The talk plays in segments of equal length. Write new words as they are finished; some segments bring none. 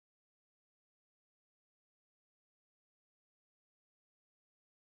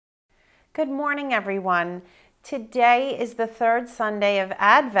Good morning, everyone. Today is the third Sunday of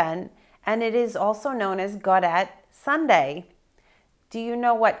Advent, and it is also known as Gaudete Sunday. Do you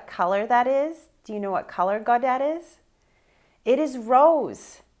know what color that is? Do you know what color Gaudete is? It is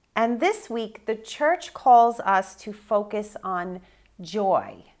rose. And this week, the church calls us to focus on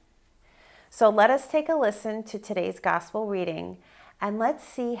joy. So let us take a listen to today's gospel reading, and let's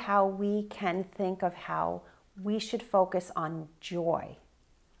see how we can think of how we should focus on joy.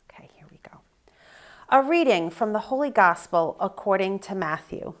 Okay, here we go. A reading from the Holy Gospel according to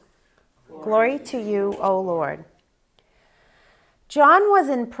Matthew. Glory to you, O Lord. John was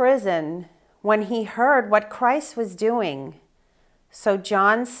in prison when he heard what Christ was doing. So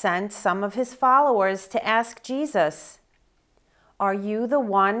John sent some of his followers to ask Jesus, "Are you the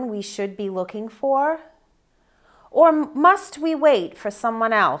one we should be looking for? Or must we wait for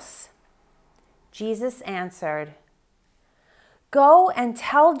someone else?" Jesus answered, "Go and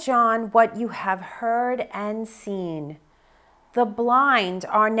tell John what you have heard and seen. The blind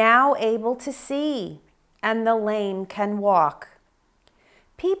are now able to see, and the lame can walk.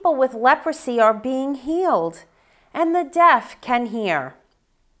 People with leprosy are being healed, and the deaf can hear.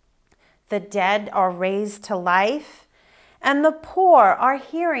 The dead are raised to life, and the poor are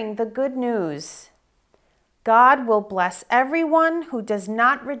hearing the good news. God will bless everyone who does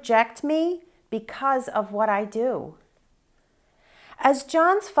not reject me because of what I do." As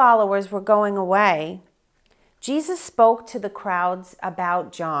John's followers were going away, Jesus spoke to the crowds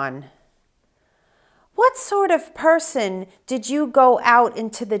about John. "What sort of person did you go out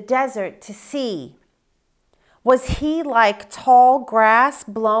into the desert to see? Was he like tall grass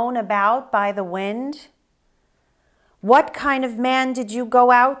blown about by the wind? What kind of man did you go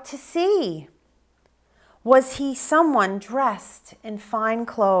out to see? Was he someone dressed in fine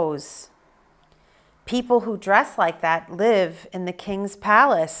clothes? People who dress like that live in the king's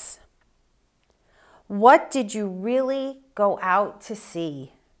palace. What did you really go out to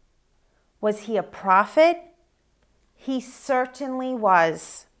see? Was he a prophet? He certainly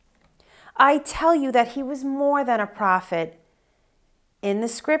was. I tell you that he was more than a prophet. In the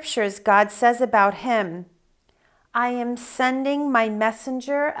scriptures, God says about him, 'I am sending my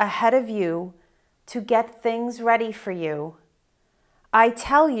messenger ahead of you to get things ready for you.' I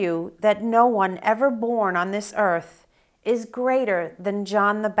tell you that no one ever born on this earth is greater than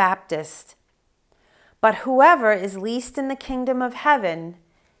John the Baptist. But whoever is least in the kingdom of heaven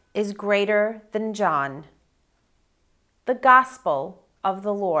is greater than John." The Gospel of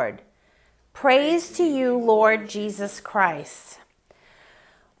the Lord. Praise to you, Lord Jesus Christ.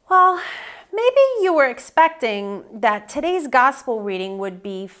 Well, maybe you were expecting that today's gospel reading would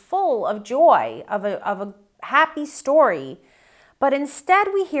be full of joy, of a happy story. But instead,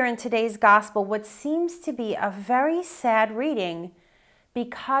 we hear in today's gospel what seems to be a very sad reading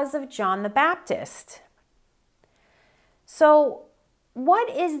because of John the Baptist. So, what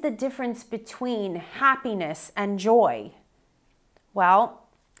is the difference between happiness and joy? Well,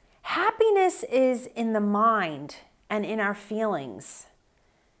 happiness is in the mind and in our feelings.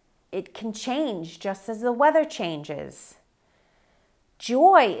 It can change just as the weather changes.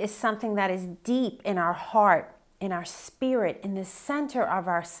 Joy is something that is deep in our heart, in our spirit, in the center of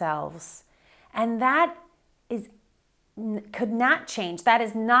ourselves. And that could not change. That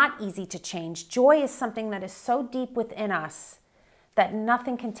is not easy to change. Joy is something that is so deep within us that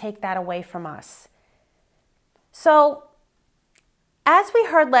nothing can take that away from us. So, as we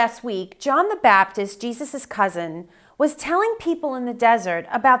heard last week, John the Baptist, Jesus' cousin, was telling people in the desert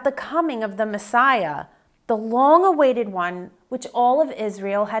about the coming of the Messiah, the long-awaited one which all of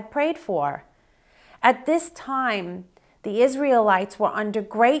Israel had prayed for. At this time, the Israelites were under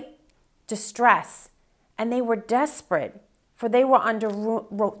great distress, and they were desperate, for they were under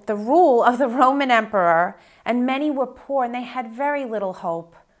the rule of the Roman emperor, and many were poor, and they had very little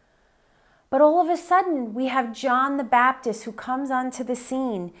hope. But all of a sudden, we have John the Baptist who comes onto the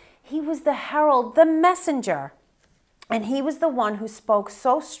scene. He was the herald, the messenger, and he was the one who spoke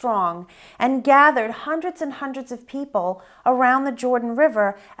so strong and gathered hundreds and hundreds of people around the Jordan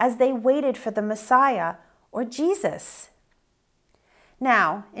River as they waited for the Messiah, or Jesus.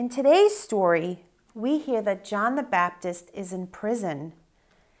 Now, in today's story, we hear that John the Baptist is in prison,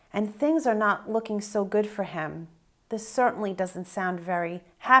 and things are not looking so good for him. This certainly doesn't sound very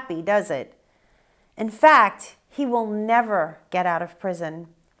happy, does it? In fact, he will never get out of prison.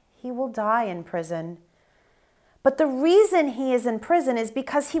 He will die in prison. But the reason he is in prison is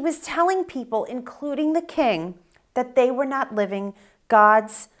because he was telling people, including the king, that they were not living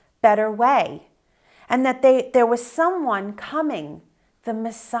God's better way, and that there was someone coming, the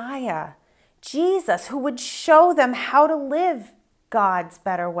Messiah, Jesus, who would show them how to live God's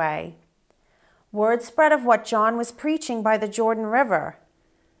better way. Word spread of what John was preaching by the Jordan River,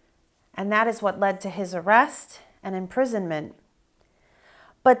 and that is what led to his arrest and imprisonment.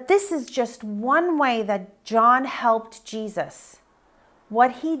 But this is just one way that John helped Jesus.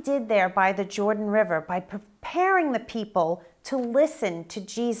 What he did there by the Jordan River, by preparing the people to listen to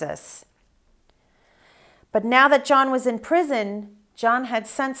Jesus. But now that John was in prison, John had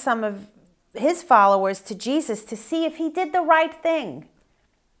sent some of his followers to Jesus to see if he did the right thing.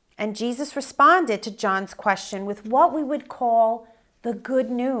 And Jesus responded to John's question with what we would call the good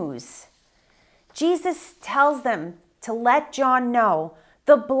news. Jesus tells them to let John know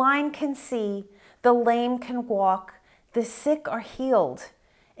the blind can see, the lame can walk, the sick are healed.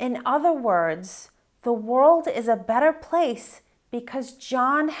 In other words, the world is a better place because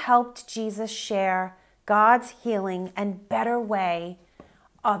John helped Jesus share God's healing and better way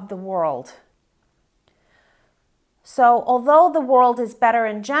of the world. So although the world is better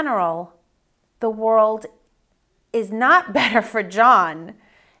in general, the world is not better for John.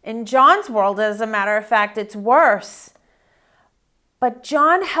 In John's world, as a matter of fact, it's worse. But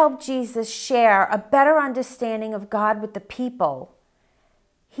John helped Jesus share a better understanding of God with the people.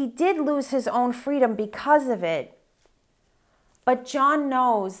 He did lose his own freedom because of it, but John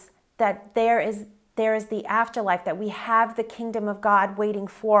knows that there is the afterlife, that we have the kingdom of God waiting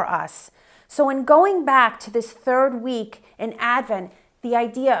for us. So in going back to this third week in Advent, the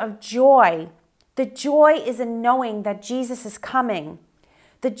idea of joy, the joy is in knowing that Jesus is coming.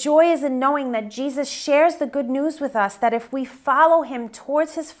 The joy is in knowing that Jesus shares the good news with us, that if we follow him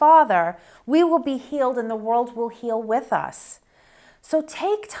towards his Father, we will be healed and the world will heal with us. So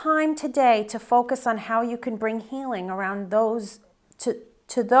take time today to focus on how you can bring healing around those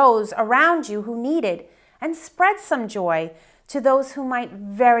to those around you who need it, and spread some joy to those who might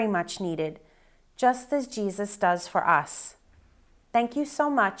very much need it, just as Jesus does for us. Thank you so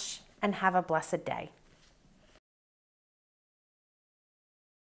much, and have a blessed day.